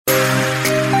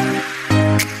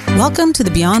Welcome to the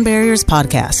Beyond Barriers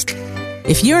podcast.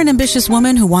 If you're an ambitious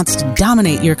woman who wants to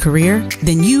dominate your career,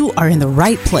 then you are in the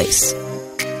right place.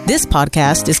 This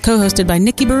podcast is co-hosted by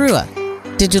Nikki Barua,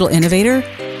 digital innovator,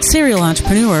 serial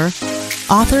entrepreneur,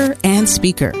 author, and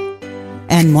speaker,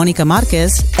 and Monica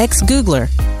Marquez, ex-Googler,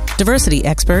 diversity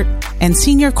expert, and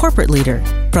senior corporate leader.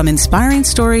 From inspiring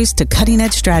stories to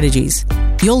cutting-edge strategies,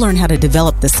 you'll learn how to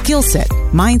develop the skill set,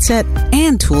 mindset,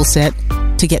 and tool set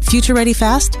to get future-ready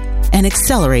fast and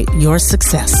accelerate your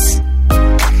success.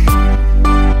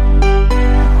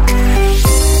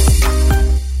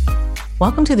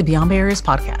 Welcome to the Beyond Barriers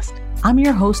podcast. I'm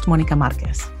your host, Monica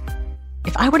Marquez.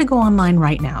 If I were to go online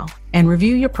right now and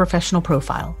review your professional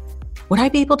profile, would I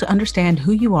be able to understand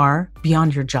who you are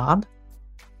beyond your job?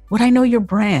 Would I know your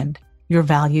brand, your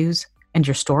values, and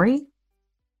your story?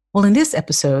 Well, in this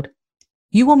episode,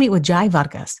 you will meet with Jai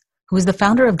Vargas, who is the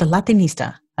founder of The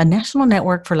Latinista, a national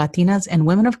network for Latinas and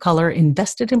women of color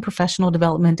invested in professional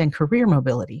development and career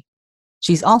mobility.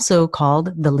 She's also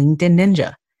called the LinkedIn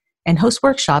Ninja and hosts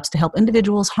workshops to help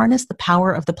individuals harness the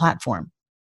power of the platform.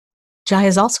 Jai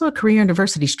is also a career and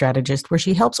diversity strategist where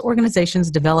she helps organizations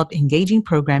develop engaging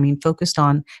programming focused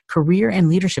on career and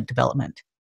leadership development.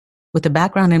 With a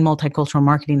background in multicultural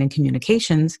marketing and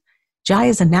communications, Jai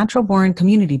is a natural-born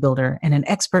community builder and an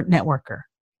expert networker.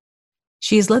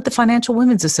 She has led the Financial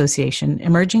Women's Association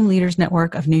Emerging Leaders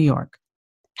Network of New York,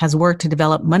 has worked to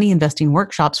develop money investing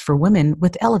workshops for women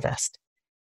with Ellevest,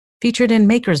 featured in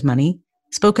Maker's Money,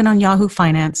 spoken on Yahoo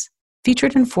Finance,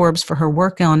 featured in Forbes for her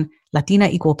work on Latina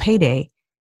Equal Pay Day,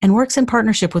 and works in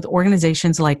partnership with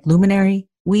organizations like Luminary,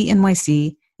 We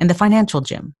NYC, and the Financial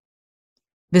Gym.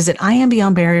 Visit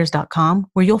iambeyondbarriers.com,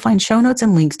 where you'll find show notes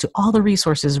and links to all the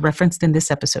resources referenced in this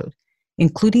episode,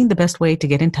 including the best way to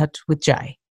get in touch with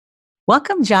Jai.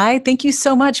 Welcome, Jai. Thank you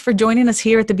so much for joining us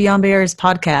here at the Beyond Barriers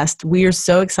podcast. We are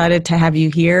so excited to have you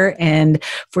here and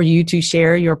for you to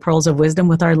share your pearls of wisdom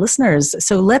with our listeners.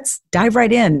 So let's dive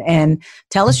right in and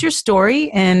tell us your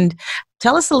story and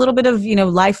tell us a little bit of,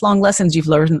 lifelong lessons you've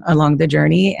learned along the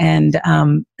journey and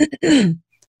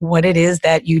what it is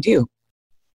that you do.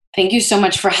 Thank you so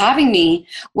much for having me.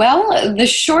 Well, the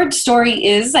short story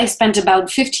is I spent about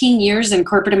 15 years in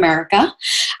corporate America.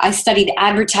 I studied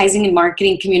advertising and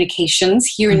marketing communications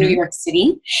here in New York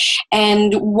City.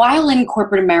 And while in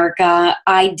corporate America,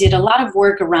 I did a lot of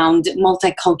work around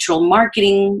multicultural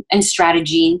marketing and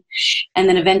strategy, and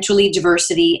then eventually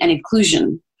diversity and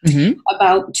inclusion.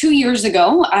 About 2 years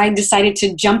ago, I decided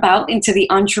to jump out into the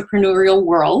entrepreneurial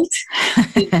world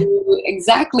to do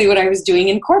exactly what I was doing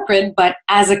in corporate, but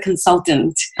as a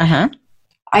consultant.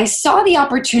 I saw the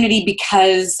opportunity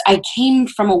because I came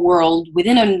from a world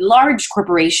within a large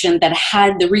corporation that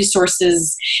had the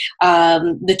resources,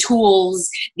 the tools,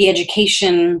 the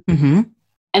education,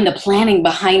 and the planning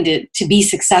behind it to be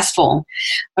successful.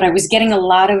 But I was getting a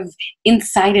lot of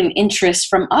insight and interest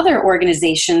from other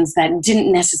organizations that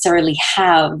didn't necessarily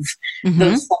have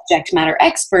those subject matter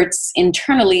experts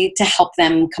internally to help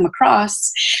them come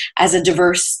across as a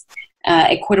diverse,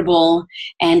 equitable,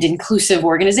 and inclusive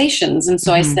organizations. And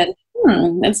so I said,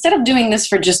 instead of doing this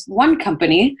for just one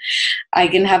company, I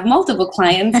can have multiple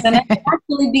clients and I can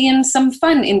actually be in some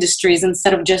fun industries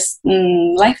instead of just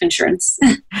life insurance.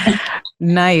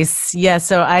 Nice. Yeah,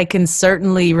 so I can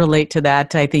certainly relate to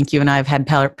that. I think you and I have had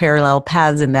parallel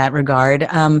paths in that regard.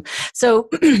 So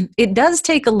it does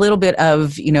take a little bit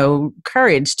of,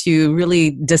 courage to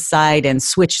really decide and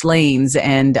switch lanes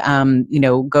and,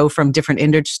 go from different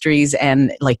industries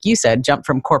and, like you said, jump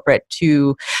from corporate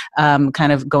to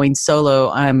kind of going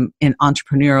solo in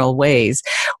entrepreneurial ways.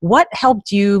 What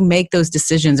helped you make those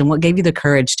decisions and what gave you the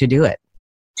courage to do it?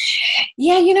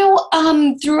 Yeah,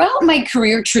 throughout my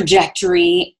career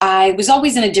trajectory, I was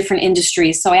always in a different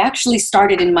industry. So I actually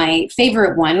started in my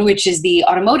favorite one, which is the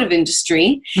automotive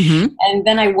industry. And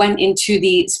then I went into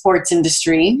the sports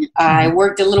industry. I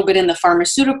worked a little bit in the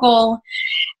pharmaceutical.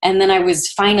 And then I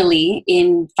was finally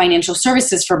in financial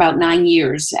services for about 9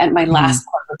 years at my last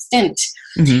corporate stint.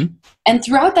 And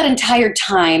throughout that entire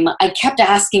time, I kept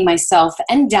asking myself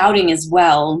and doubting as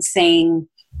well, saying,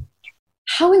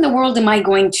 how in the world am I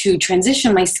going to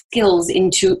transition my skills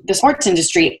into the sports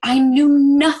industry? I knew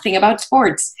nothing about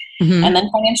sports. And then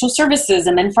financial services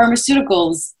and then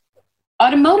pharmaceuticals.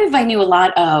 Automotive I knew a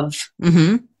lot of.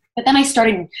 But then I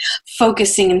started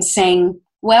focusing and saying,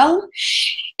 well,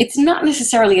 it's not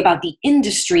necessarily about the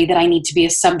industry that I need to be a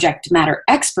subject matter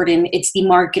expert in. It's the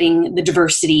marketing, the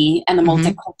diversity, and the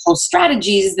multicultural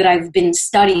strategies that I've been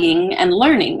studying and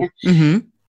learning.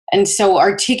 And so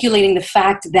articulating the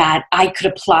fact that I could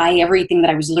apply everything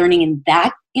that I was learning in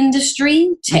that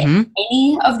industry to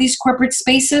any of these corporate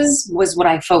spaces was what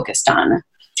I focused on.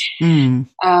 And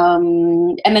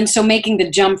then so making the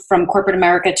jump from corporate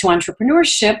America to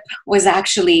entrepreneurship was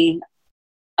actually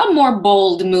a more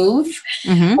bold move.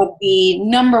 But the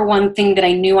number one thing that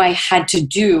I knew I had to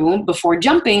do before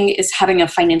jumping is having a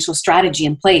financial strategy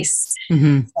in place.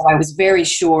 So I was very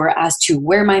sure as to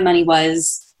where my money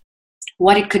was,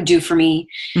 what it could do for me,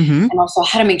 and also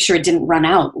how to make sure it didn't run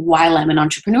out while I'm an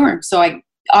entrepreneur. So I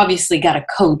obviously got a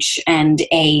coach and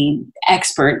a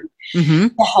expert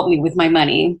to help me with my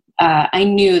money. I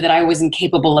knew that I wasn't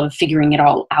capable of figuring it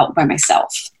all out by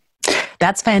myself.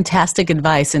 That's fantastic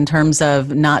advice in terms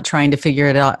of not trying to figure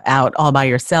it out all by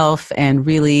yourself, and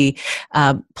really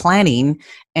planning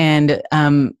and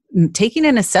taking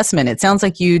an assessment. It sounds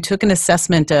like you took an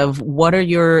assessment of what are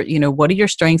your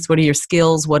strengths, what are your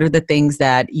skills, what are the things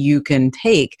that you can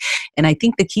take. And I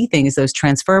think the key thing is those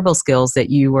transferable skills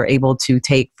that you were able to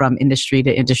take from industry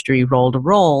to industry, role to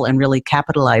role, and really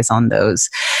capitalize on those.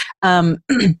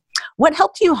 What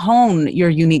helped you hone your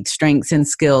unique strengths and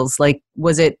skills? Like,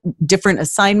 was it different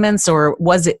assignments, or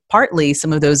was it partly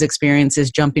some of those experiences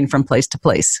jumping from place to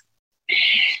place?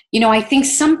 I think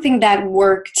something that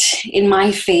worked in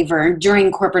my favor during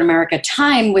corporate America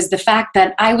time was the fact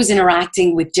that I was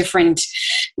interacting with different,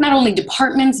 not only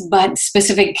departments, but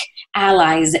specific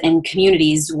allies and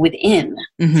communities within.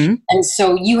 And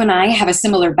so you and I have a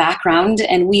similar background,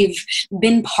 and we've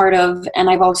been part of, and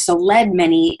I've also led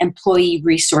many employee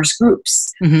resource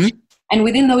groups. And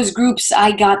within those groups,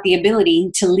 I got the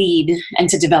ability to lead and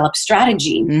to develop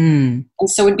strategy. And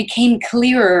so it became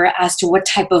clearer as to what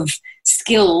type of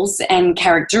skills and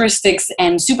characteristics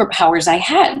and superpowers I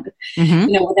had.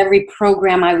 With every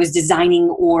program I was designing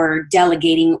or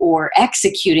delegating or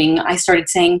executing, I started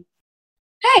saying,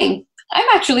 hey, I'm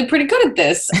actually pretty good at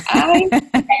this. I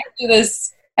can do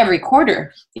this every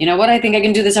quarter. You know what? I think I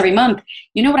can do this every month.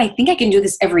 You know what? I think I can do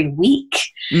this every week.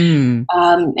 And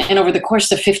over the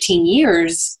course of 15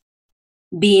 years,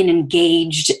 being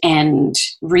engaged and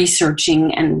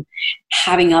researching and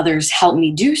having others help me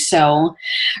do so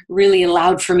really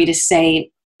allowed for me to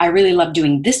say, I really love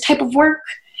doing this type of work,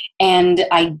 and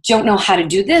I don't know how to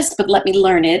do this, but let me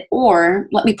learn it, or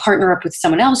let me partner up with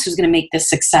someone else who's going to make this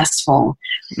successful.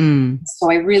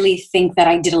 So I really think that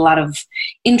I did a lot of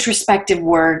introspective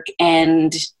work,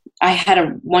 and I had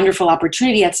a wonderful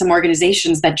opportunity at some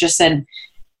organizations that just said,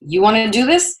 you want to do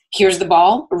this? Here's the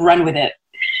ball, run with it.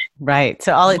 Right.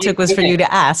 So all it took was for you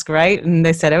to ask, right? And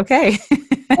they said, okay.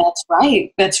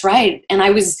 That's right. And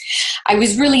I was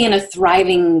really in a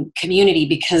thriving community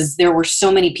because there were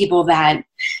so many people that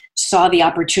saw the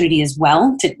opportunity as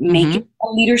well to make a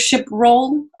leadership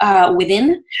role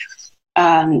within.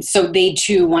 So they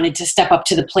too wanted to step up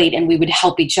to the plate, and we would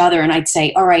help each other. And I'd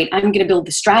say, all right, I'm going to build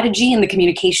the strategy and the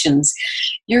communications.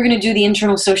 You're going to do the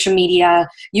internal social media.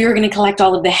 You're going to collect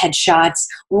all of the headshots.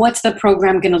 What's the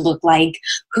program going to look like?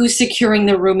 Who's securing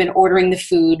the room and ordering the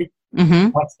food?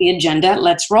 What's the agenda?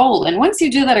 Let's roll. And once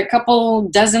you do that a couple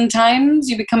dozen times,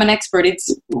 you become an expert.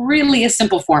 It's really a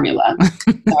simple formula.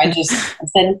 So I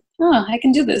said, I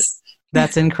can do this.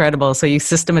 That's incredible. So you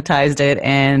systematized it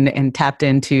and tapped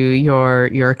into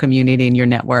your community and your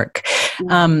network,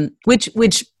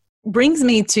 which brings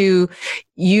me to,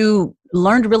 you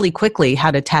learned really quickly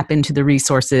how to tap into the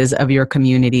resources of your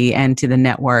community and to the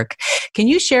network. Can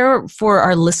you share for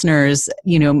our listeners,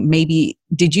 maybe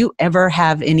did you ever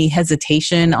have any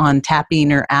hesitation on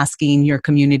tapping or asking your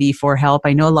community for help?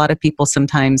 I know a lot of people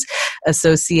sometimes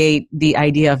associate the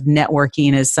idea of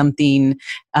networking as something,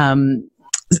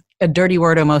 a dirty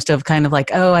word almost, of kind of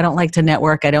like, oh, I don't like to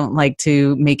network. I don't like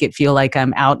to make it feel like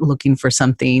I'm out looking for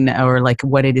something, or like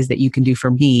what it is that you can do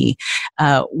for me.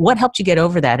 What helped you get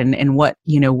over that, and what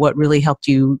really helped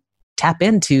you tap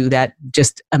into that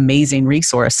just amazing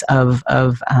resource of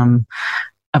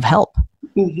help?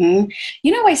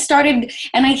 I started,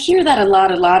 and I hear that a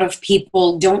lot of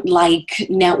people don't like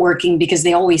networking because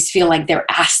they always feel like they're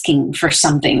asking for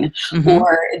something,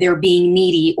 or they're being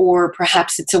needy, or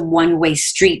perhaps it's a one-way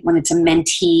street when it's a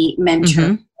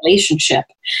mentee-mentor relationship.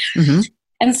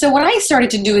 And so what I started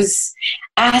to do is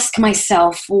ask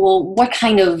myself, well, what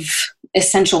kind of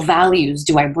essential values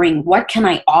do I bring? What can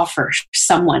I offer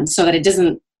someone so that it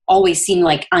doesn't always seem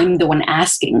like I'm the one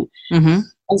asking?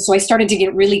 And so I started to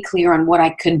get really clear on what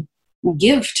I could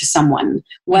give to someone,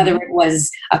 whether it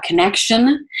was a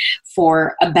connection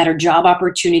for a better job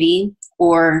opportunity,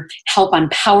 or help on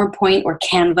PowerPoint or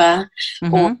Canva,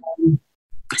 or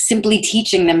simply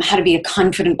teaching them how to be a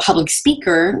confident public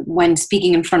speaker when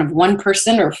speaking in front of one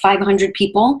person or 500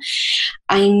 people.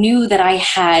 I knew that I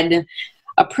had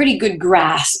a pretty good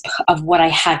grasp of what I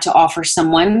had to offer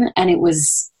someone, and it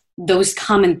was those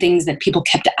common things that people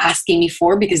kept asking me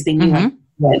for because they knew I could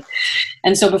it.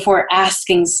 And so before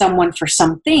asking someone for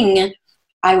something,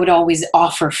 I would always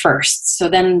offer first. So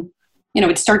then,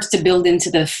 it starts to build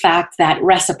into the fact that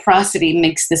reciprocity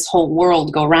makes this whole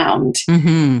world go round.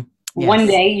 Mm-hmm. Yes. One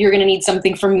day you're going to need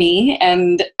something from me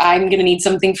and I'm going to need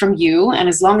something from you. And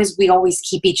as long as we always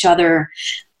keep each other,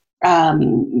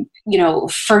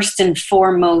 first and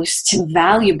foremost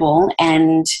valuable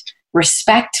and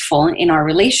respectful in our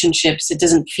relationships, it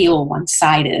doesn't feel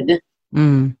one-sided.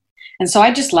 Mm. And so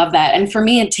I just love that. And for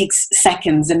me, it takes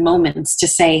seconds and moments to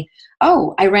say,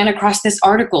 oh, I ran across this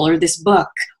article or this book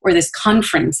or this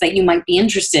conference that you might be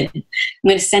interested in. I'm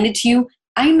going to send it to you.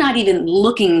 I'm not even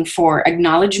looking for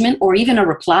acknowledgement or even a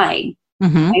reply.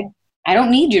 Mm-hmm. I don't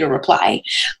need you to reply.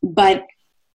 But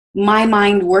my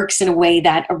mind works in a way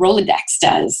that a Rolodex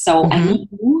does. So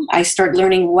I start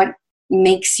learning what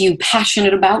makes you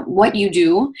passionate about what you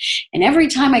do. And every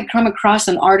time I come across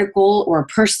an article or a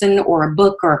person or a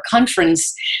book or a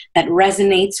conference that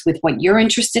resonates with what you're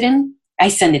interested in, I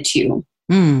send it to you.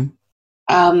 Mm.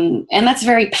 And that's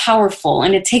very powerful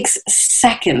and it takes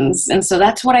seconds. And so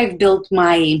that's what I've built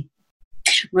my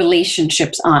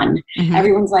relationships on. Mm-hmm.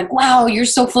 Everyone's like, wow, you're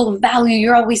so full of value.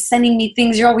 You're always sending me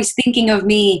things. You're always thinking of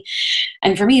me.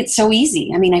 And for me, it's so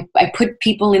easy. I mean, I put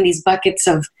people in these buckets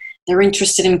of they're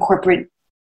interested in corporate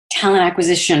talent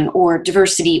acquisition or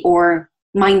diversity or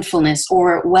mindfulness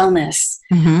or wellness.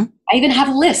 Mm-hmm. I even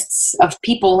have lists of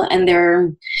people and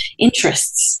their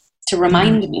interests to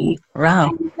remind me.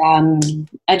 Wow. And,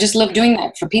 I just love doing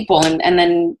that for people. And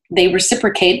then they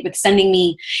reciprocate with sending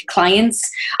me clients,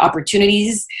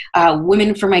 opportunities,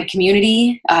 women for my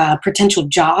community, potential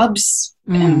jobs.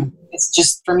 And it's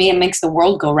just, for me, it makes the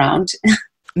world go round.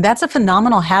 That's a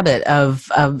phenomenal habit of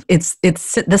it's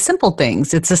the simple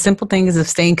things. It's the simple things of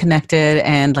staying connected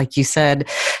and, like you said,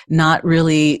 not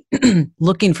really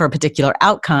looking for a particular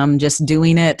outcome, just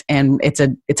doing it. And it's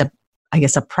a I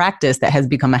guess a practice that has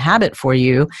become a habit for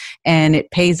you, and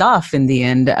it pays off in the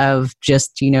end of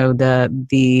just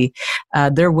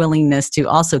their willingness to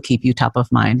also keep you top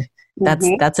of mind.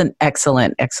 That's an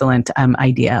excellent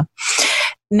idea.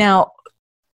 Now,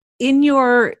 in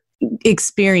your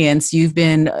experience, you've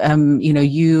been,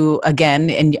 you again,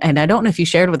 and I don't know if you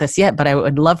shared with us yet, but I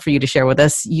would love for you to share with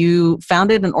us. You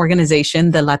founded an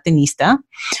organization, the Latinista,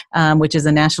 which is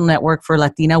a national network for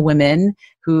Latina women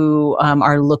who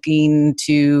are looking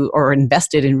to or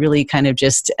invested in really kind of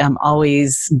just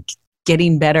always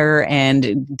getting better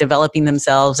and developing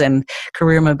themselves and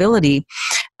career mobility.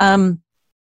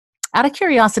 Out of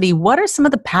curiosity, what are some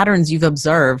of the patterns you've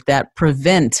observed that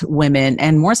prevent women,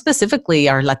 and more specifically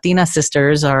our Latina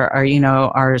sisters, our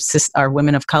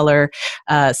women of color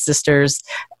sisters,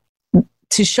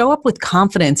 to show up with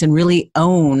confidence and really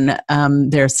own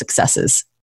their successes?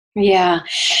 Yeah.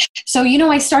 So,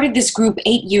 I started this group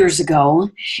 8 years ago,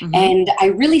 and I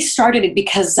really started it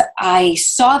because I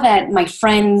saw that my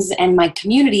friends and my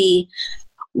community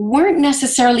weren't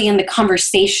necessarily in the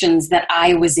conversations that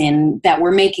I was in that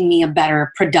were making me a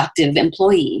better, productive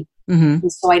employee.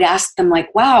 And so I'd ask them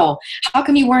like, wow, how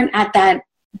come you weren't at that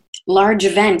large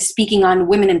event speaking on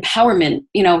women empowerment?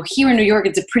 Here in New York,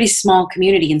 it's a pretty small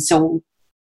community. And so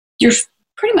you're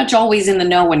pretty much always in the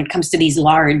know when it comes to these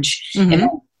large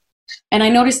events. And I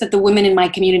noticed that the women in my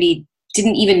community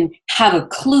didn't even have a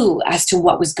clue as to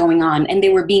what was going on, and they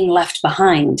were being left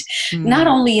behind, not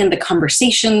only in the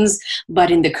conversations,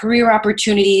 but in the career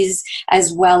opportunities,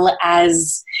 as well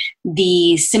as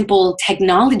the simple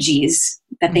technologies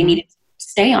that they needed to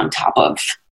stay on top of.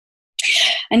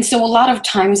 And so a lot of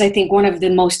times, I think one of the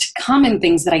most common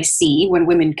things that I see when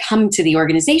women come to the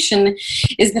organization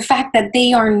is the fact that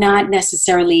they are not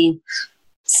necessarily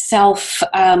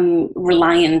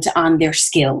self-reliant on their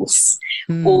skills,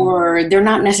 or they're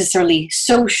not necessarily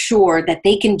so sure that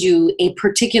they can do a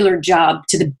particular job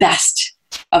to the best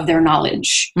of their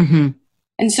knowledge.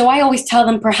 And so I always tell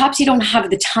them, perhaps you don't have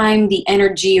the time, the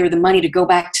energy, or the money to go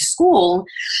back to school,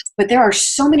 but there are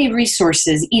so many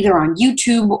resources either on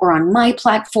YouTube or on my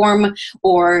platform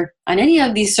or on any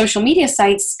of these social media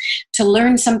sites to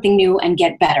learn something new and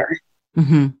get better.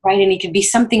 Right? And it could be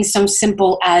something so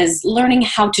simple as learning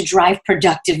how to drive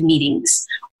productive meetings,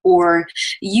 or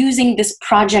using this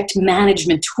project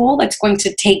management tool that's going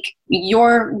to take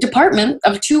your department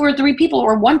of 2 or 3 people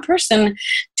or one person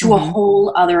to a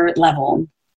whole other level.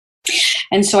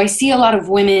 And so I see a lot of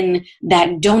women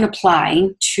that don't apply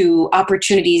to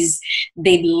opportunities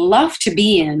they'd love to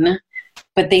be in,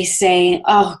 but they say,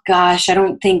 oh gosh, I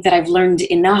don't think that I've learned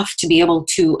enough to be able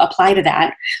to apply to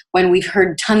that, when we've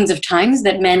heard tons of times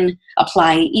that men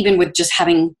apply even with just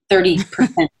having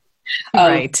 30% of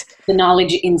Right. the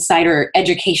knowledge inside or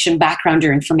education background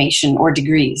or information or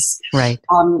degrees. Right.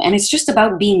 And it's just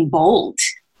about being bold.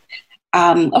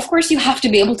 Of course, you have to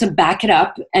be able to back it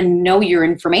up and know your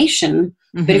information.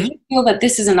 Mm-hmm. But if you feel that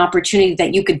this is an opportunity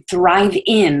that you could thrive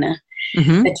in,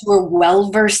 Mm-hmm. that you are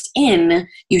well versed in,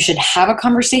 you should have a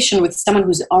conversation with someone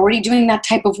who's already doing that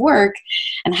type of work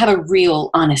and have a real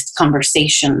honest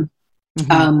conversation.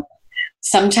 Mm-hmm.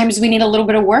 Sometimes we need a little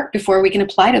bit of work before we can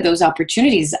apply to those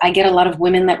opportunities. I get a lot of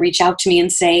women that reach out to me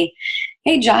and say,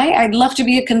 hey, Jai, I'd love to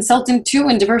be a consultant too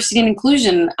in diversity and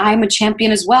inclusion. I'm a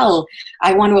champion as well.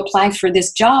 I want to apply for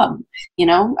this job,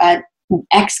 at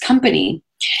X company.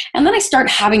 And then I start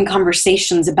having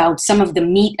conversations about some of the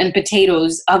meat and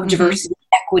potatoes of diversity,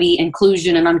 equity,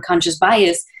 inclusion, and unconscious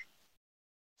bias.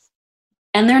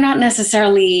 And they're not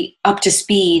necessarily up to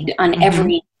speed on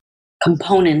every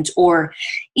component or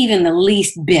even the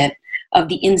least bit of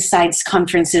the insights,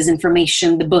 conferences,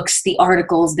 information, the books, the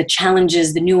articles, the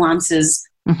challenges, the nuances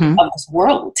of this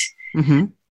world. Mm-hmm.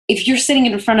 If you're sitting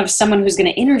in front of someone who's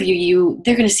going to interview you,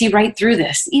 they're going to see right through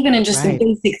this. Even in just the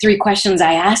basic 3 questions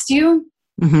I asked you,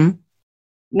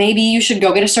 maybe you should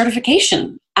go get a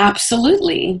certification.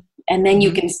 Absolutely. And then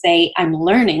you can say, I'm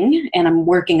learning and I'm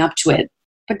working up to it.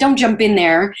 But don't jump in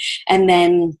there and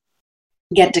then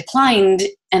get declined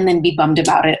and then be bummed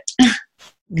about it.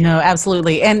 No,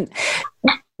 absolutely. And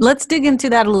let's dig into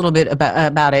that a little bit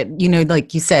about it.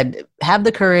 Like you said, have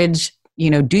the courage,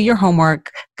 do your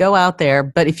homework, go out there.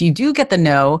 But if you do get the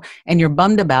no and you're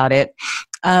bummed about it,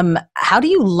 how do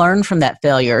you learn from that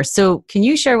failure? So can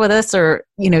you share with us or,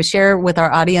 share with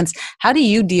our audience, how do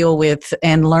you deal with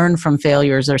and learn from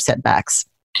failures or setbacks?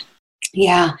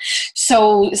 Yeah.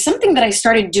 So something that I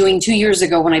started doing 2 years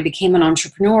ago when I became an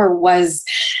entrepreneur was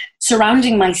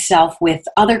surrounding myself with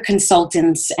other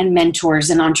consultants and mentors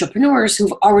and entrepreneurs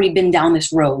who've already been down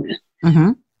this road.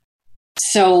 Mm-hmm.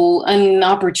 So an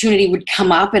opportunity would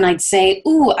come up and I'd say,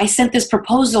 ooh, I sent this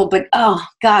proposal, but oh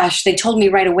gosh, they told me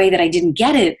right away that I didn't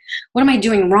get it. What am I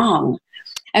doing wrong?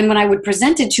 And when I would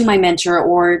present it to my mentor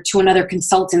or to another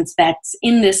consultant that's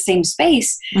in this same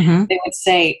space, they would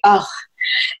say, oh,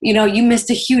 you missed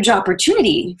a huge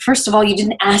opportunity. First of all, you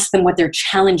didn't ask them what their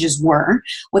challenges were,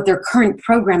 what their current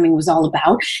programming was all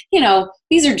about.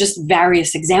 These are just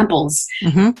various examples.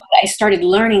 But I started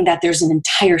learning that there's an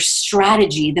entire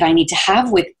strategy that I need to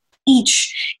have with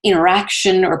each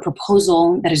interaction or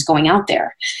proposal that is going out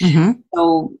there.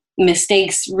 So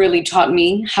mistakes really taught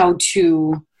me how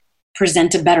to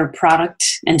present a better product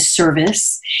and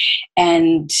service.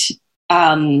 And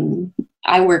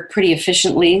I work pretty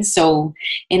efficiently. So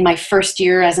in my first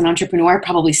year as an entrepreneur, I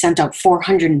probably sent out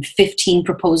 415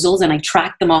 proposals and I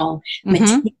tracked them all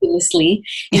meticulously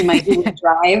in my Google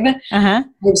Drive. I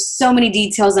have so many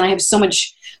details and I have so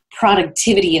much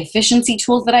productivity efficiency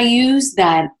tools that I use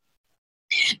that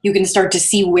you can start to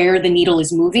see where the needle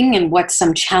is moving and what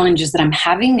some challenges that I'm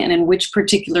having and in which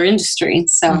particular industry.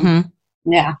 So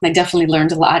yeah, I definitely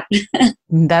learned a lot.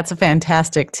 That's a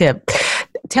fantastic tip.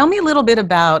 Tell me a little bit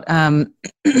about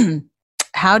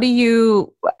how do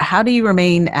you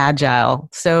remain agile?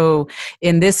 So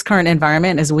in this current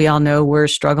environment, as we all know, we're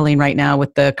struggling right now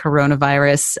with the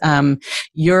coronavirus.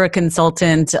 You're a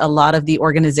consultant. A lot of the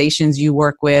organizations you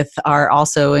work with are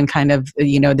also in kind of,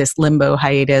 this limbo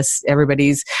hiatus.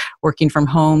 Everybody's working from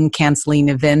home, canceling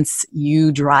events.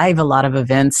 You drive a lot of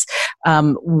events.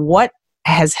 What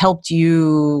has helped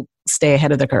you stay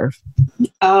ahead of the curve?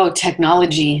 Oh,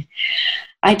 technology.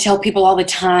 I tell people all the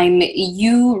time,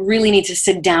 you really need to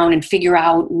sit down and figure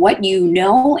out what you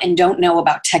know and don't know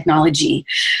about technology.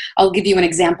 I'll give you an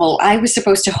example. I was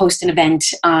supposed to host an event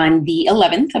on the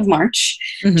 11th of March,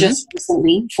 just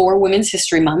recently, for Women's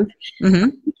History Month,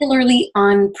 particularly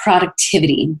on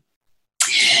productivity.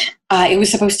 It was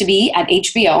supposed to be at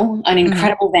HBO, an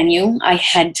incredible venue. I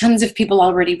had tons of people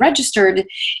already registered,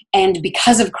 and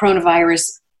because of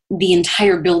coronavirus, the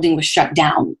entire building was shut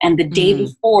down. And the day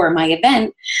before my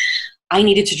event, I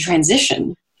needed to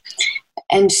transition.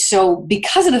 And so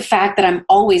because of the fact that I'm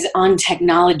always on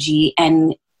technology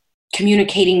and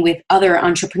communicating with other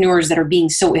entrepreneurs that are being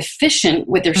so efficient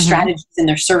with their strategies and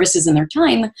their services and their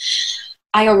time,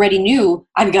 I already knew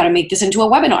I've got to make this into a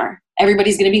webinar.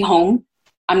 Everybody's going to be home.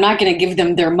 I'm not going to give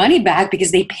them their money back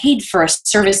because they paid for a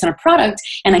service and a product,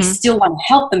 and I still want to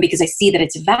help them because I see that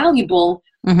it's valuable.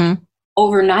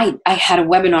 Overnight, I had a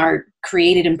webinar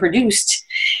created and produced,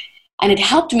 and it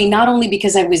helped me not only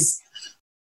because I was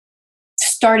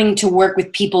starting to work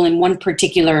with people in one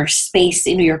particular space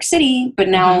in New York City, but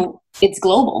now it's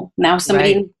global. Now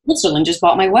somebody in Switzerland just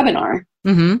bought my webinar.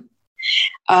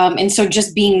 And so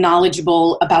just being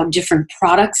knowledgeable about different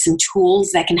products and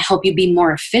tools that can help you be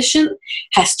more efficient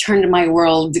has turned my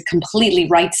world completely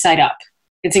right side up.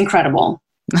 It's incredible.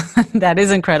 That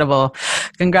is incredible.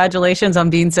 Congratulations on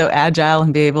being so agile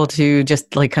and be able to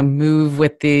just like move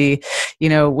with the,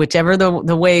 whichever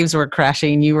the waves were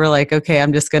crashing, you were like, okay,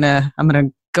 I'm going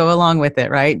to go along with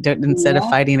it, right? Instead of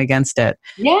fighting against it.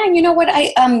 Yeah. And you know what?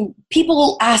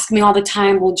 People ask me all the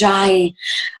time, well, Jai,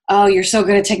 oh, you're so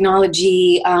good at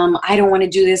technology. I don't want to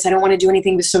do this. I don't want to do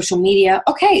anything with social media.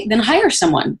 Okay, then hire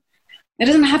someone. It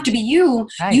doesn't have to be you.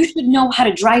 Right. You should know how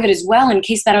to drive it as well in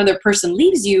case that other person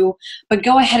leaves you, but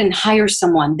go ahead and hire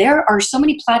someone. There are so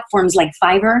many platforms like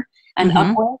Fiverr and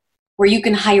Upwork where you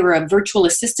can hire a virtual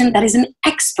assistant that is an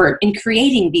expert in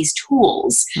creating these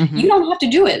tools. You don't have to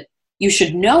do it. You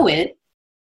should know it,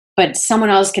 but someone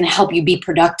else can help you be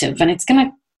productive. And it's going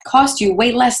to cost you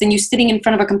way less than you sitting in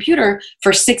front of a computer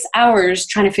for 6 hours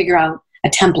trying to figure out a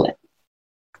template.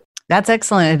 That's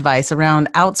excellent advice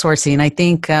around outsourcing. I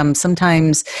think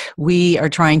sometimes we are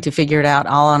trying to figure it out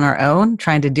all on our own,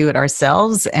 trying to do it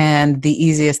ourselves, and the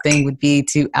easiest thing would be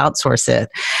to outsource it.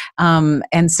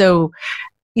 And so,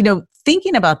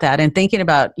 thinking about that and thinking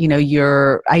about,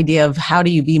 your idea of how do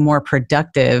you be more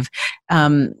productive,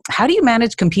 how do you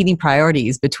manage competing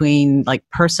priorities between like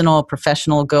personal,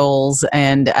 professional goals?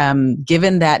 And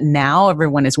given that now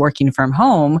everyone is working from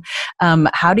home,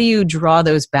 how do you draw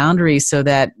those boundaries so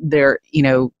that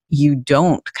you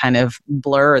don't kind of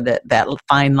blur that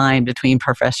fine line between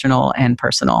professional and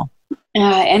personal?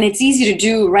 And it's easy to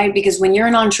do, right? Because when you're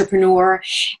an entrepreneur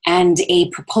and a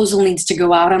proposal needs to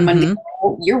go out on Monday,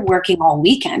 you're working all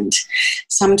weekend.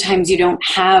 Sometimes you don't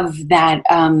have that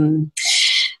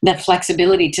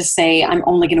flexibility to say, I'm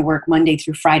only going to work Monday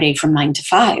through Friday from 9 to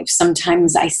 5.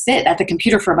 Sometimes I sit at the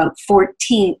computer for about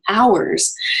 14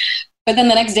 hours. But then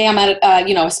the next day I'm at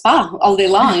a spa all day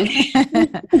long.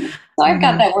 So I've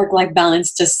got that work-life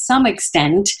balance to some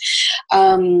extent.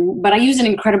 But I use an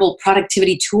incredible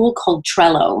productivity tool called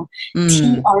Trello,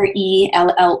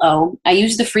 Trello. I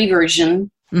use the free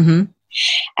version.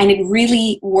 And it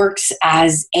really works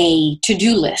as a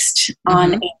to-do list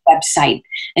on a website.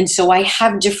 And so I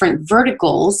have different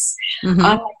verticals on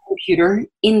my computer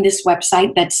in this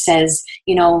website that says,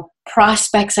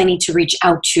 prospects I need to reach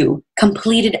out to,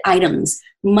 completed items,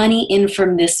 money in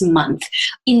from this month,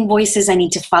 invoices I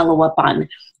need to follow up on,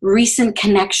 recent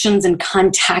connections and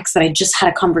contacts that I just had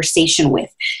a conversation with,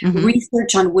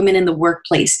 research on women in the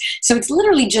workplace. So it's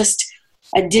literally just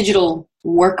a digital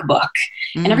workbook.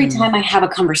 And every time I have a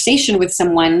conversation with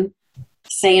someone,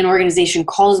 say an organization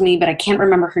calls me, but I can't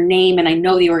remember her name and I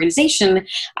know the organization,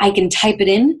 I can type it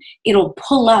in, it'll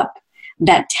pull up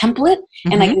that template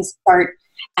and I can start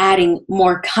adding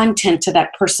more content to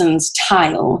that person's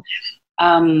tile.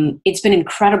 It's been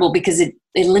incredible because it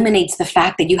eliminates the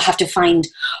fact that you have to find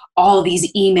all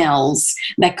these emails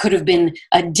that could have been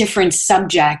a different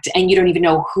subject and you don't even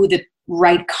know who the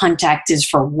right contact is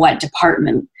for what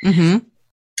department.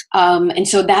 And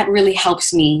so that really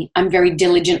helps me. I'm very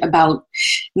diligent about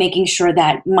making sure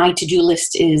that my to-do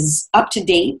list is up to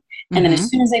date. And then as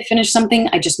soon as I finish something,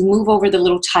 I just move over the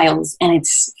little tiles and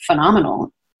it's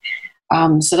phenomenal.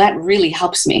 So that really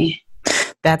helps me.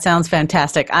 That sounds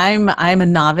fantastic. I'm a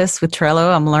novice with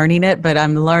Trello. I'm learning it, but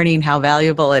I'm learning how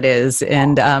valuable it is.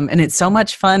 And it's so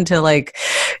much fun to like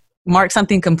mark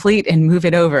something complete and move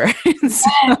it over.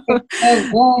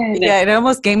 Yeah, it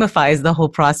almost gamifies the whole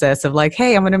process of like,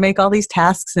 hey, I'm going to make all these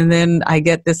tasks and then I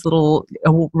get this little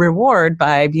reward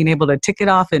by being able to tick it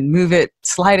off and move it,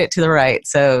 slide it to the right.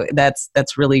 So that's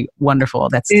really wonderful.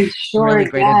 That's really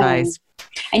great advice.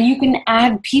 And you can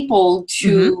add people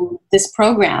to this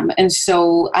program. And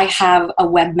so I have a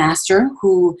webmaster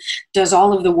who does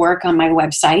all of the work on my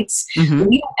websites.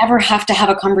 We don't ever have to have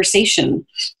a conversation.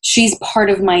 She's part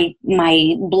of my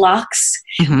blocks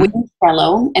with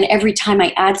Trello. And every time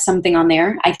I add something on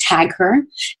there, I tag her.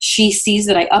 She sees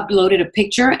that I uploaded a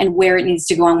picture and where it needs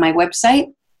to go on my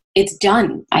website. It's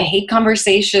done. I hate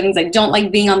conversations. I don't like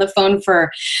being on the phone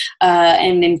for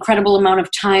an incredible amount of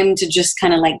time to just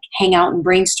kind of like hang out and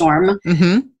brainstorm.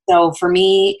 So for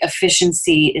me,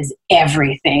 efficiency is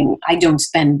everything. I don't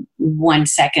spend 1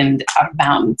 second out of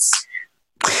bounds.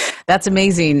 That's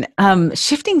amazing.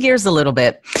 Shifting gears a little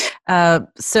bit.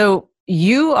 So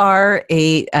you are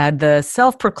the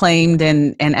self-proclaimed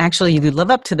and actually you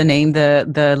live up to the name,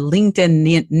 the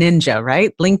LinkedIn Ninja,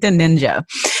 right? LinkedIn Ninja.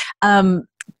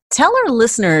 Tell our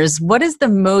listeners, what is the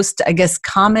most, I guess,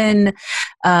 common,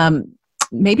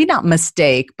 maybe not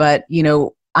mistake, but,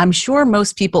 I'm sure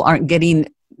most people aren't getting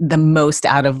the most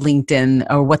out of LinkedIn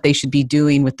or what they should be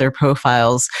doing with their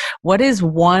profiles, what is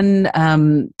one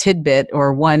tidbit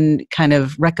or one kind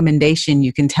of recommendation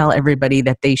you can tell everybody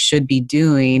that they should be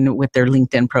doing with their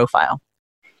LinkedIn profile?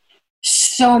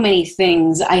 So many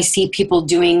things I see people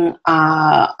doing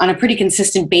on a pretty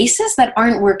consistent basis that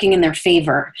aren't working in their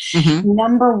favor. Mm-hmm.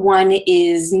 Number one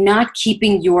is not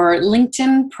keeping your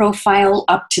LinkedIn profile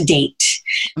up to date.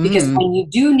 Because when you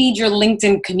do need your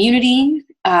LinkedIn community,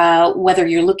 whether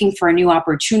you're looking for a new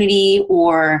opportunity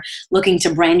or looking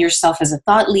to brand yourself as a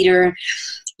thought leader,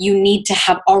 you need to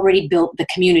have already built the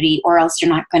community, or else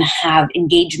you're not going to have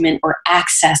engagement or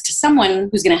access to someone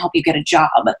who's going to help you get a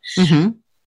job. Mm-hmm.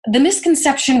 The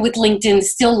misconception with LinkedIn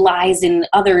still lies in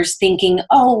others thinking,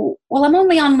 oh, well, I'm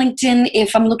only on LinkedIn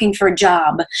if I'm looking for a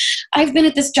job. I've been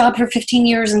at this job for 15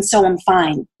 years and so I'm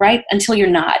fine, right? Until you're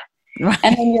not. Right.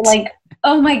 And then you're like,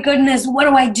 oh my goodness, what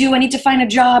do I do? I need to find a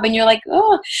job. And you're like,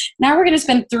 oh, now we're going to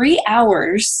spend 3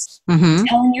 hours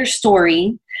telling your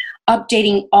story,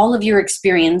 updating all of your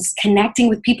experience, connecting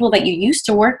with people that you used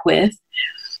to work with,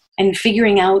 and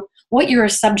figuring out what you're a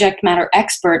subject matter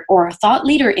expert or a thought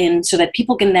leader in, so that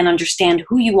people can then understand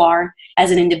who you are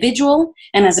as an individual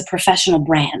and as a professional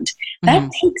brand. That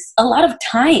takes a lot of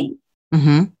time.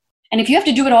 Mm-hmm. And if you have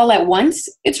to do it all at once,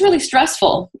 it's really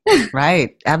stressful.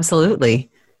 Right. Absolutely.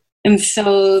 And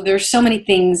so there's so many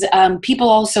things. People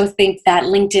also think that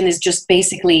LinkedIn is just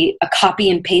basically a copy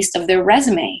and paste of their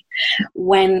resume,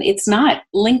 when it's not.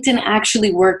 LinkedIn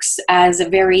actually works as a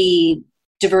very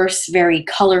diverse, very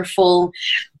colorful,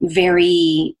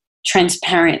 very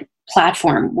transparent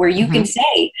platform where you can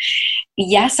say,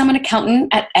 yes, I'm an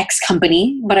accountant at X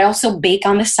company, but I also bake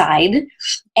on the side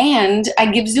and I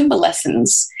give Zumba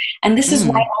lessons. And this is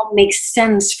why it all makes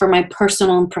sense for my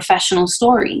personal and professional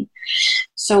story.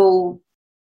 So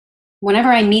whenever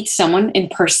I meet someone in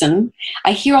person,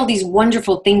 I hear all these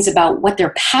wonderful things about what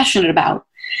they're passionate about.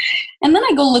 And then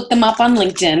I go look them up on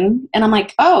LinkedIn and I'm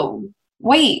like, oh,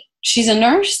 wait, she's a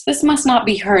nurse? This must not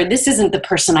be her. This isn't the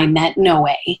person I met. No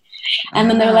way. And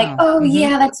then they're like, oh,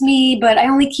 yeah, that's me. But I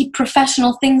only keep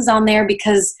professional things on there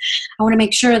because I want to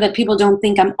make sure that people don't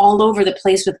think I'm all over the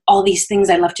place with all these things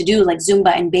I love to do, like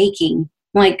Zumba and baking.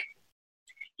 I'm like,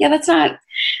 yeah,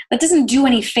 that doesn't do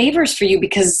any favors for you,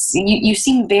 because you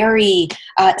seem very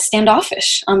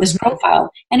standoffish on this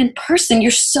profile. And in person,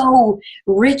 you're so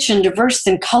rich and diverse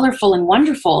and colorful and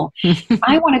wonderful.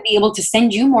 I want to be able to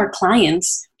send you more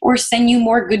clients or send you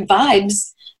more good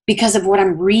vibes because of what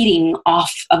I'm reading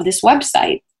off of this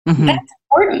website. That's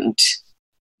important.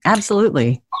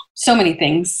 Absolutely. So many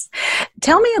things.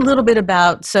 Tell me a little bit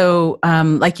about, so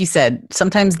like you said,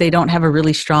 sometimes they don't have a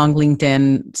really strong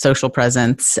LinkedIn social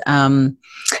presence.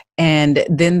 And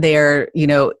then they're,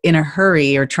 in a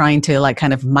hurry or trying to like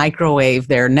kind of microwave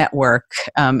their network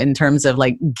in terms of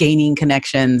like gaining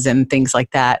connections and things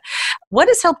like that. What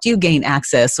has helped you gain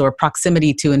access or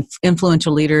proximity to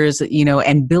influential leaders,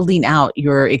 and building out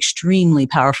your extremely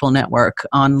powerful network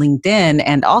on LinkedIn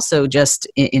and also just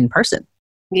in person?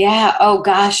 Yeah. Oh,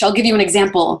 gosh. I'll give you an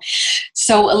example.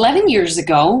 So 11 years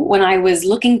ago, when I was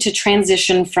looking to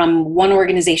transition from one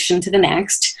organization to the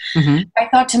next, I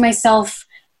thought to myself,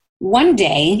 one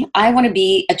day I want to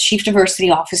be a chief diversity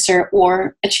officer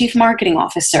or a chief marketing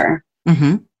officer.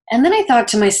 And then I thought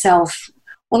to myself,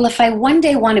 well, if I one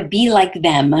day want to be like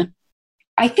them,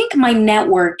 I think my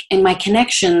network and my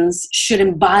connections should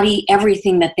embody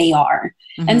everything that they are.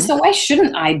 And so why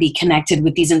shouldn't I be connected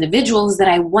with these individuals that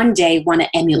I one day want to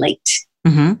emulate?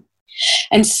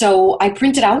 And so I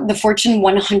printed out the Fortune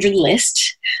 100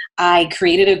 list. I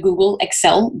created a Google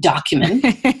Excel document.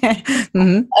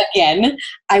 Again,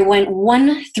 I went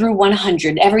 1 through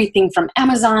 100, everything from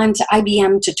Amazon to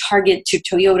IBM to Target to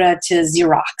Toyota to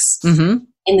Xerox.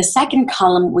 In the second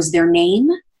column was their name,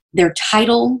 their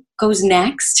title goes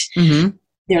next,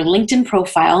 their LinkedIn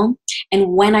profile,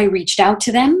 and when I reached out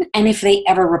to them and if they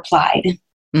ever replied.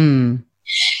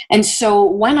 And so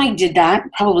when I did that,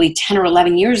 probably 10 or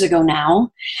 11 years ago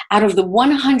now, out of the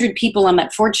 100 people on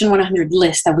that Fortune 100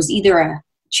 list that was either a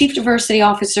chief diversity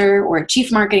officer or a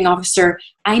chief marketing officer,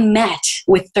 I met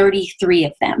with 33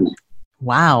 of them.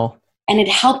 Wow. And it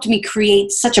helped me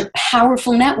create such a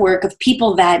powerful network of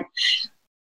people that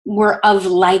were of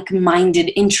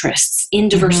like-minded interests in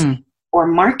diversity or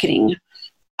marketing.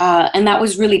 And that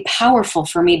was really powerful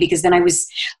for me, because then I was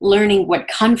learning what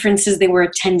conferences they were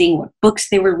attending, what books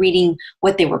they were reading,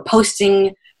 what they were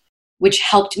posting, which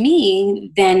helped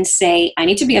me then say, I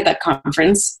need to be at that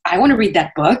conference. I want to read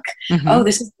that book. Oh,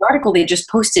 this is the article they just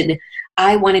posted.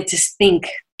 I wanted to think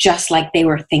just like they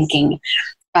were thinking.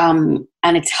 And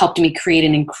it's helped me create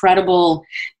an incredible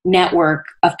network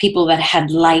of people that had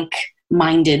like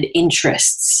minded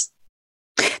interests.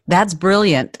 That's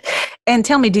brilliant. And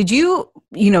tell me, did you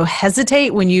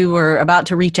hesitate when you were about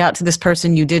to reach out to this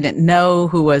person you didn't know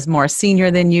who was more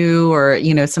senior than you? Or,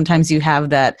 sometimes you have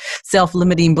that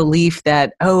self-limiting belief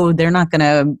that, oh, they're not going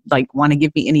to want to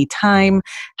give me any time.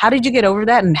 How did you get over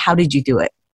that, and how did you do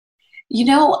it?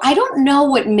 I don't know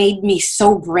what made me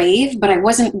so brave, but I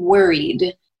wasn't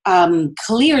worried.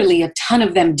 Clearly, a ton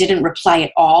of them didn't reply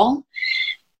at all.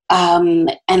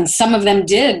 And some of them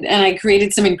did. And I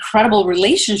created some incredible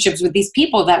relationships with these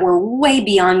people that were way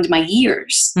beyond my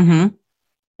years. Mm-hmm.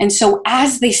 And so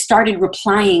as they started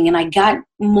replying and I got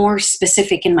more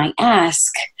specific in my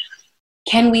ask,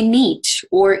 can we meet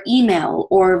or email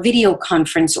or video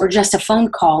conference or just a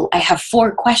phone call? I have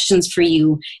 4 questions for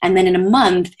you. And then in a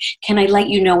month, can I let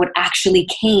you know what actually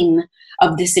came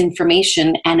of this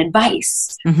information and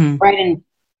advice? Mm-hmm. Right. And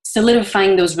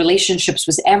solidifying those relationships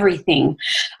was everything.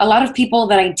 A lot of people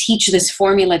that I teach this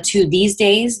formula to these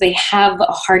days, they have a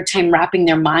hard time wrapping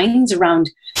their minds around,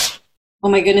 oh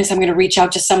my goodness, I'm going to reach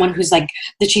out to someone who's like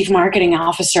the chief marketing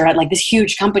officer at this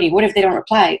huge company. What if they don't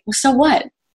reply? Well, so what?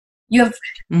 You have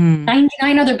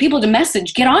 99 other people to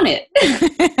message. Get on it.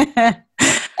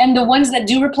 And the ones that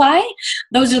do reply,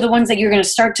 those are the ones that you're going to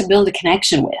start to build a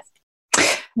connection with.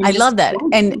 I love that.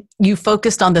 And you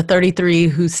focused on the 33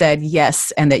 who said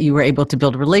yes and that you were able to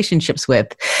build relationships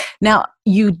with. Now,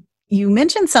 you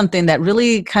mentioned something that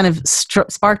really kind of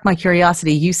sparked my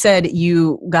curiosity. You said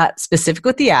you got specific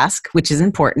with the ask, which is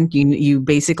important. You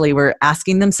basically were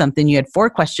asking them something. You had 4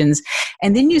 questions.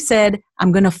 And then you said,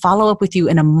 I'm going to follow up with you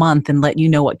in a month and let you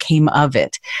know what came of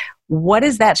it. What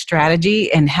is that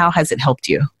strategy and how has it helped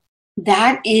you?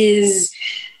 That is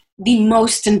the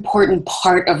most important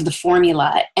part of the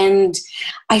formula. And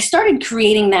I started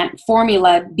creating that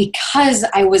formula because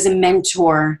I was a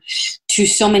mentor to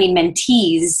so many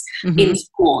mentees in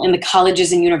school, in the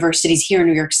colleges and universities here in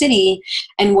New York City.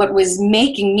 And what was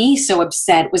making me so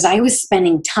upset was I was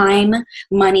spending time,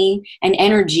 money, and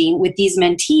energy with these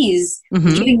mentees,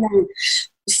 giving them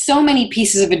so many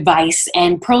pieces of advice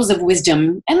and pearls of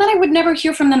wisdom, and then I would never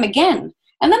hear from them again.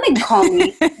 And then they'd call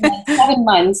me in 7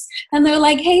 months and they're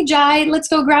like, hey, Jai, let's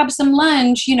go grab some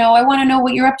lunch. I want to know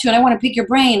what you're up to and I want to pick your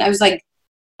brain. I was like,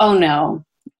 oh no,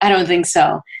 I don't think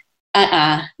so.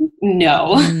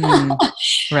 No.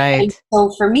 Right. And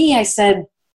so for me, I said,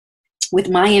 with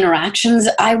my interactions,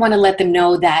 I want to let them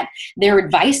know that their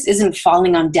advice isn't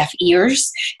falling on deaf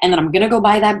ears and that I'm going to go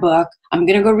buy that book. I'm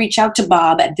going to go reach out to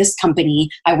Bob at this company.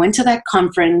 I went to that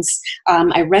conference.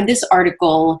 I read this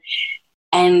article.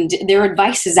 And their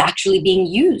advice is actually being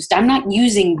used. I'm not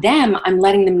using them. I'm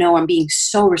letting them know I'm being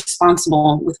so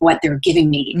responsible with what they're giving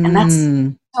me. And that's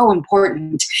so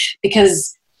important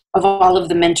because of all of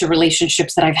the mentor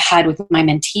relationships that I've had with my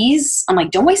mentees. I'm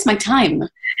like, don't waste my time.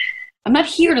 I'm not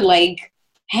here to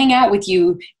hang out with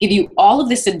you, give you all of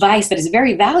this advice that is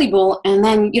very valuable, and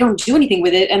then you don't do anything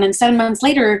with it. And then 7 months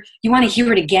later, you want to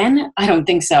hear it again? I don't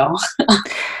think so.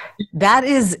 That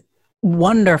is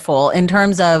wonderful in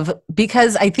terms of,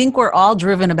 because I think we're all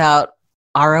driven about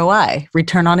ROI,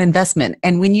 return on investment.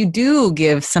 And when you do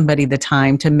give somebody the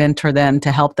time to mentor them,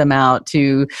 to help them out,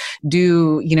 to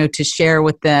do, to share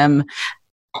with them,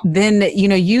 then,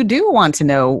 you do want to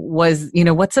know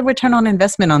what's the return on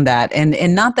investment on that?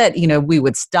 And not that, we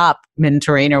would stop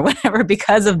mentoring or whatever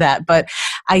because of that. But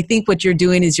I think what you're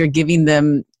doing is you're giving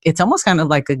them, it's almost kind of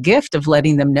like a gift of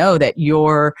letting them know that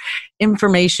your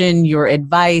information, your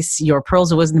advice, your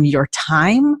pearls of wisdom, your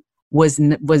time was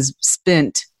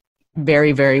spent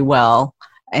very, very well.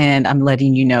 And I'm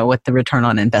letting you know what the return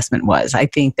on investment was. I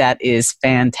think that is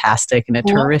fantastic and a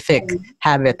terrific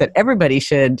habit that everybody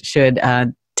should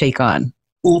take on.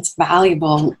 It's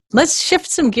valuable. Let's shift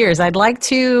some gears. I'd like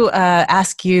to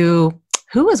ask you,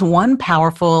 who is one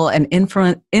powerful and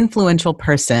influential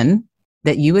person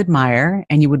that you admire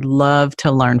and you would love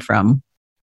to learn from?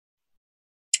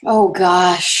 Oh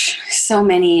gosh, so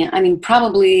many. I mean,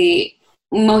 probably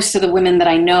most of the women that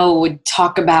I know would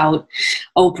talk about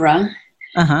Oprah.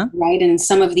 Right? And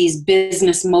some of these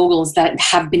business moguls that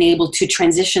have been able to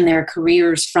transition their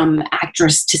careers from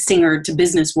actress to singer to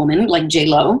businesswoman, like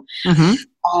J-Lo.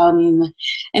 And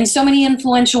so many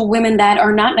influential women that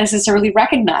are not necessarily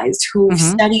recognized, who've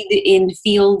studied in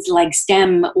fields like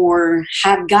STEM or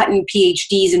have gotten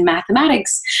PhDs in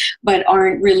mathematics, but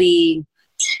aren't really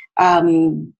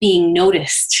being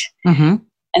noticed.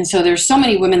 And so there's so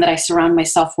many women that I surround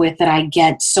myself with that I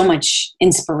get so much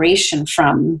inspiration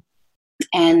from.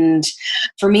 And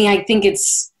for me, I think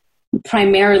it's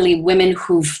primarily women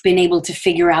who've been able to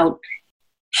figure out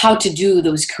how to do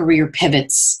those career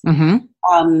pivots,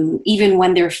 Mm-hmm. even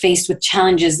when they're faced with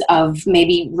challenges of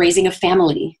maybe raising a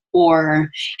family or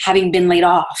having been laid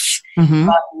off. Mm-hmm.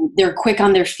 They're quick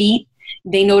on their feet.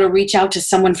 They know to reach out to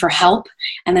someone for help,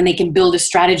 and then they can build a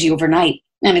strategy overnight.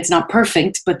 And it's not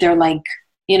perfect, but they're like,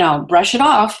 brush it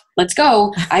off. Let's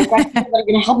go. I've got people that are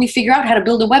going to help me figure out how to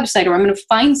build a website, or I'm going to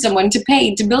find someone to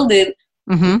pay to build it.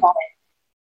 Mm-hmm.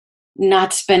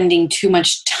 Not spending too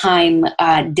much time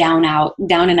down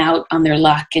and out on their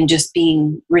luck, and just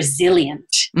being resilient.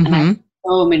 Mm-hmm. And I have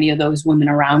so many of those women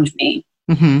around me.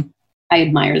 Mm-hmm. I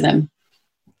admire them.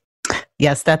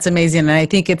 Yes, that's amazing. And I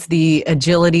think it's the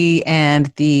agility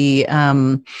and the,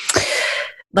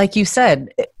 like you said,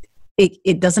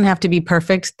 it doesn't have to be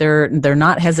perfect. They're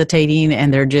not hesitating,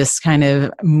 and they're just kind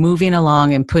of moving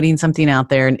along and putting something out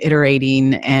there and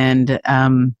iterating and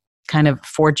kind of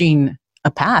forging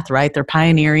a path, right? They're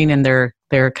pioneering, and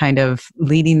they're kind of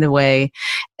leading the way.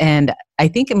 And I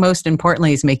think most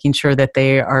importantly is making sure that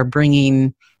they are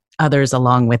bringing others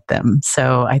along with them.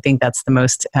 So I think that's the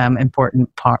most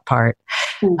important part.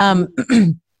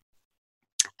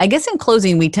 I guess in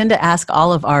closing, we tend to ask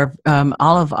all of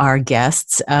our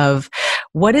guests of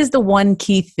what is the one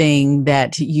key thing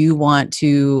that you want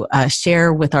to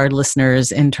share with our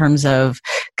listeners in terms of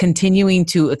continuing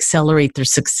to accelerate their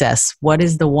success. What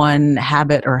is the one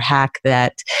habit or hack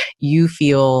that you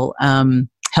feel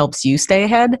helps you stay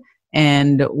ahead?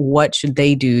 And what should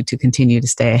they do to continue to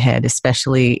stay ahead,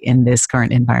 especially in this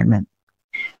current environment?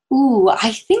 Ooh,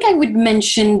 I think I would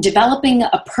mention developing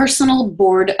a personal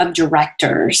board of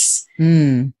directors.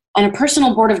 And a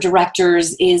personal board of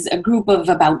directors is a group of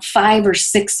about 5 or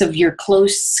 6 of your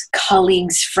close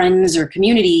colleagues, friends, or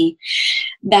community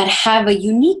that have a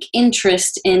unique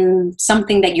interest in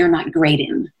something that you're not great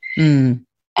in.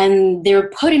 And they're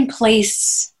put in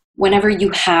place whenever you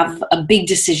have a big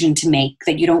decision to make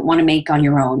that you don't want to make on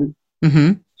your own.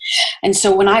 Mm-hmm. And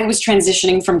so when I was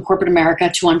transitioning from corporate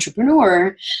America to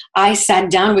entrepreneur, I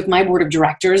sat down with my board of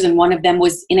directors, and one of them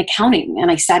was in accounting. And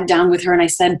I sat down with her and I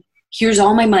said, here's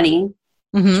all my money,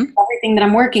 everything that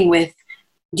I'm working with.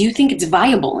 Do you think it's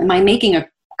viable? Am I making a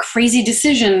crazy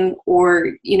decision,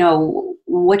 or,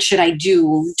 what should I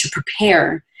do to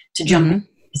prepare to jump into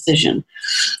the decision?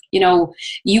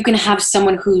 You can have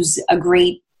someone who's a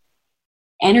great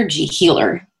energy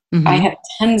healer. I have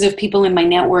tons of people in my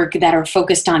network that are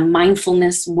focused on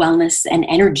mindfulness, wellness, and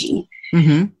energy.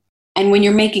 And when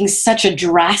you're making such a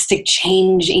drastic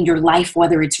change in your life,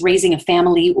 whether it's raising a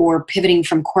family or pivoting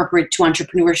from corporate to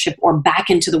entrepreneurship or back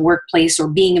into the workplace or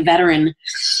being a veteran,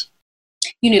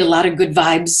 you need a lot of good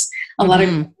vibes, a lot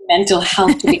of mental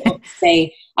health to be able to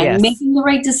say, I'm making the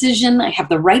right decision. I have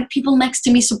the right people next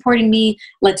to me supporting me.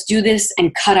 Let's do this,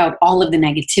 and cut out all of the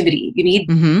negativity. You need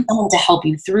someone to help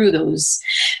you through those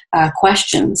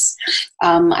questions.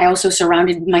 I also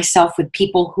surrounded myself with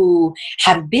people who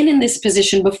have been in this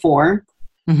position before,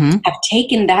 have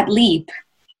taken that leap,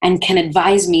 and can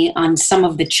advise me on some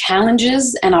of the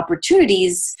challenges and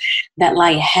opportunities that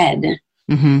lie ahead.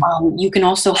 You can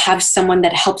also have someone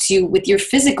that helps you with your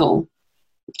physical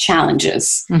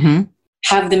challenges.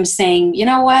 Have them saying, you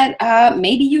know what,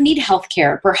 maybe you need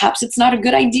healthcare. Perhaps it's not a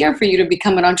good idea for you to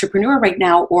become an entrepreneur right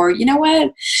now. Or, you know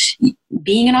what,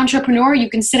 being an entrepreneur,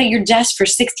 you can sit at your desk for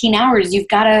 16 hours. You've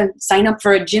got to sign up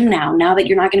for a gym now that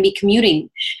you're not going to be commuting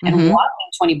and walking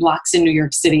 20 blocks in New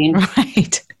York City.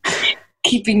 Right.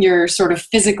 Keeping your sort of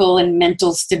physical and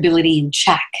mental stability in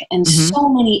check, and so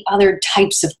many other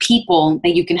types of people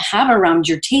that you can have around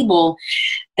your table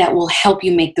that will help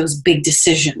you make those big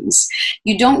decisions.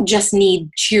 You don't just need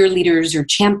cheerleaders or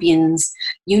champions.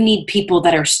 You need people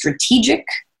that are strategic,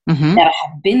 that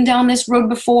have been down this road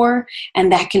before,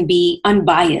 and that can be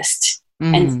unbiased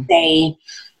and say,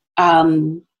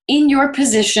 in your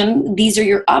position, these are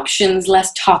your options.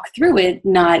 Let's talk through it.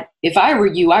 Not, if I were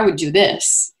you, I would do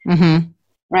this.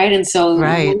 Right. And so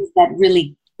that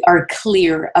really are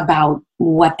clear about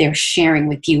what they're sharing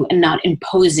with you and not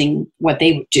imposing what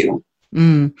they would do.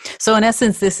 So in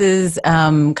essence, this is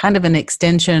kind of an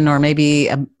extension, or maybe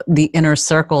the inner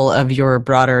circle of your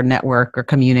broader network or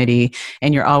community.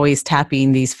 And you're always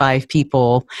tapping these 5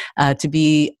 people to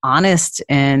be honest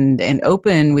and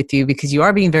open with you, because you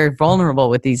are being very vulnerable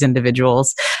with these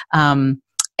individuals,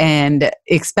 and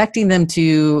expecting them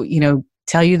to,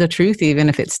 tell you the truth, even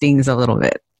if it stings a little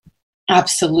bit.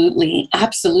 Absolutely.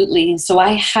 Absolutely. So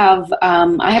I have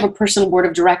a personal board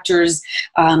of directors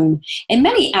in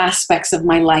many aspects of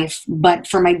my life, but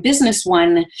for my business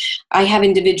one, I have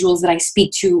individuals that I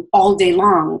speak to all day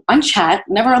long on chat,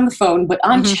 never on the phone, but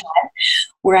on chat,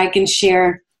 where I can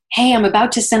share, hey, I'm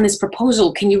about to send this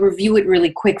proposal. Can you review it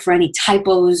really quick for any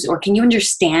typos? Or can you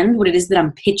understand what it is that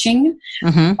I'm pitching?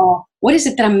 Or what is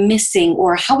it that I'm missing?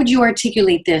 Or how would you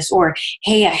articulate this? Or,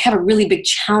 hey, I have a really big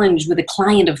challenge with a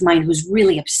client of mine who's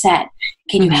really upset.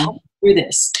 Can you help me through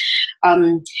this?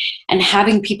 And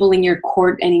having people in your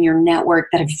court and in your network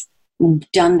that have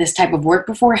done this type of work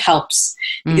before helps,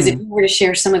 because if you were to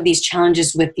share some of these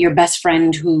challenges with your best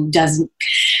friend who does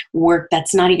work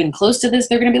that's not even close to this,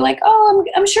 they're going to be like, oh,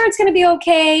 I'm sure it's going to be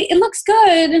okay. It looks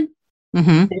good.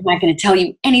 They're not going to tell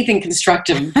you anything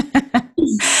constructive.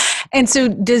 And so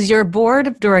does your board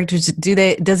of directors,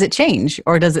 does it change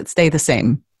or does it stay the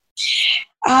same?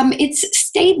 It's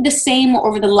stayed the same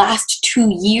over the last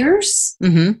 2 years.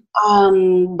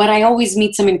 But I always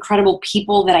meet some incredible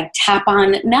people that I tap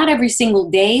on, not every single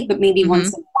day, but maybe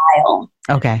once in a while.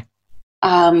 Okay.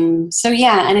 So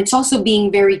yeah, and it's also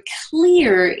being very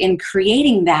clear in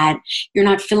creating that you're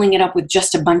not filling it up with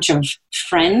just a bunch of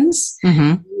friends.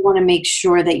 You want to make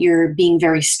sure that you're being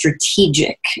very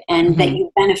strategic and that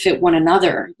you benefit one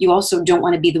another. You also don't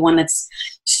want to be the one that's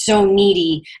so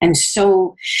needy and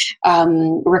so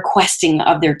requesting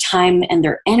of their time and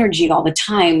their energy all the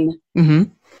time.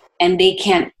 And they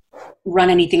can't run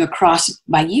anything across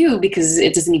by you because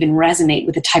it doesn't even resonate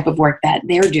with the type of work that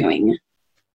they're doing.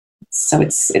 So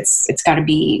it's got to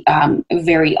be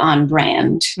very on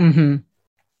brand.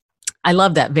 I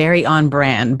love that, very on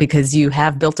brand, because you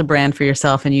have built a brand for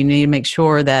yourself, and you need to make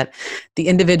sure that the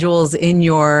individuals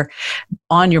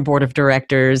on your board of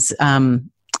directors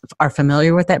are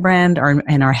familiar with that brand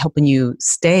and are helping you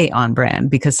stay on brand,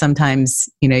 because sometimes,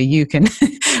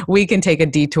 we can take a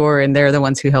detour and they're the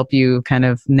ones who help you kind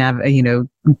of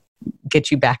get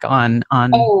you back on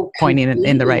pointing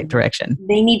in the right direction.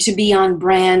 They need to be on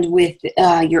brand with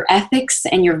your ethics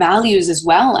and your values as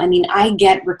well. I mean, I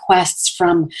get requests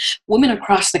from women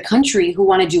across the country who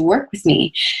want to do work with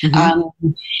me.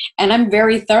 And I'm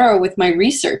very thorough with my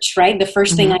research, right? The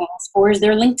first thing I ask for is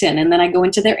their LinkedIn, and then I go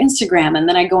into their Instagram, and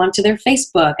then I go onto their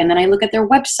Facebook, and then I look at their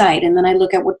website, and then I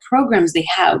look at what programs they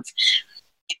have.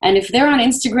 And if they're on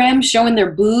Instagram showing their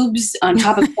boobs on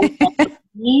top of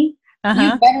me,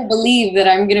 you better believe that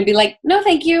I'm going to be like, no,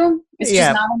 thank you. It's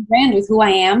just not on brand with who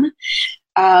I am.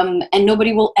 And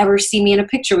nobody will ever see me in a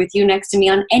picture with you next to me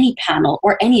on any panel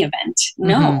or any event.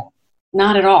 No,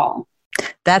 not at all.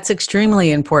 That's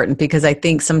extremely important, because I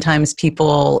think sometimes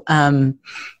people,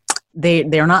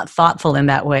 they're not thoughtful in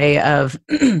that way of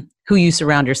who you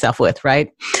surround yourself with,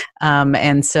 right?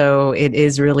 And so it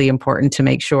is really important to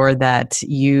make sure that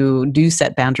you do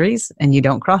set boundaries and you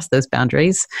don't cross those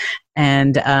boundaries,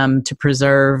 and to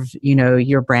preserve,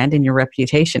 your brand and your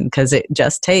reputation, because it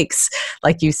just takes,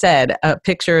 like you said, a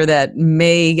picture that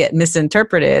may get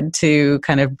misinterpreted to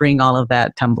kind of bring all of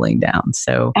that tumbling down.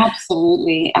 So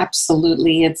absolutely.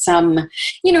 It's, and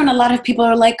a lot of people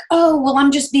are like, oh, well,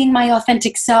 I'm just being my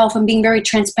authentic self. I'm being very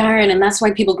transparent, and that's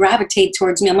why people gravitate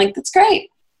towards me. I'm like, that's great.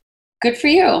 Good for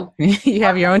you. You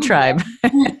have your own tribe.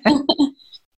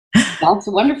 That's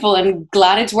wonderful. I'm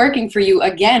glad it's working for you.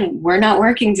 Again, we're not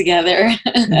working together.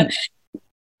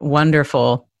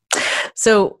 Wonderful.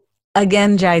 So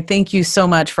again, Jai, thank you so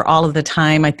much for all of the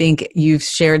time. I think you've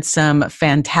shared some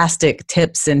fantastic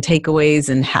tips and takeaways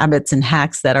and habits and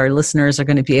hacks that our listeners are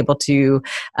going to be able to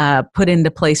put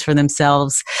into place for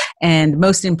themselves. And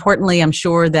most importantly, I'm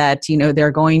sure that,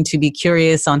 they're going to be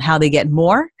curious on how they get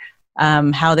more.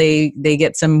 How they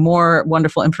get some more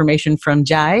wonderful information from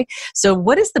Jai. So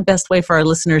what is the best way for our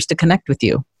listeners to connect with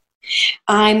you?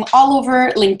 I'm all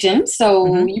over LinkedIn,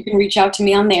 so you can reach out to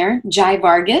me on there, Jai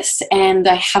Vargas, and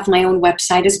I have my own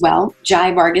website as well,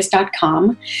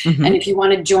 jaivargas.com. And if you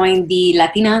want to join the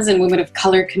Latinas and Women of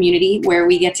Color community, where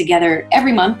we get together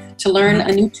every month to learn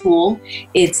a new tool,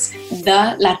 it's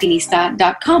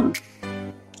thelatinista.com.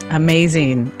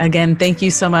 Amazing. Again, thank you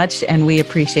so much, and we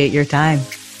appreciate your time.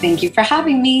 Thank you for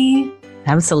having me.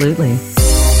 Absolutely.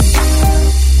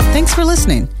 Thanks for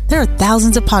listening. There are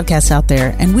thousands of podcasts out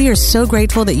there, and we are so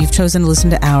grateful that you've chosen to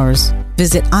listen to ours.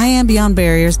 Visit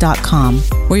IamBeyondBarriers.com,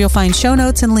 where you'll find show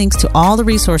notes and links to all the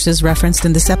resources referenced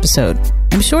in this episode.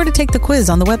 And be sure to take the quiz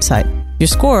on the website. Your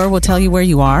score will tell you where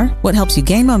you are, what helps you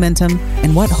gain momentum,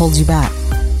 and what holds you back.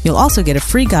 You'll also get a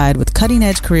free guide with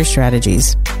cutting-edge career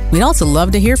strategies. We'd also love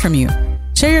to hear from you.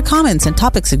 Share your comments and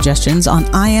topic suggestions on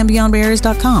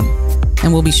IamBeyondBarriers.com,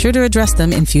 and we'll be sure to address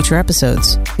them in future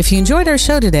episodes. If you enjoyed our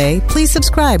show today, please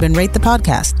subscribe and rate the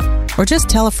podcast, or just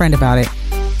tell a friend about it.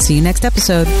 See you next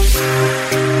episode.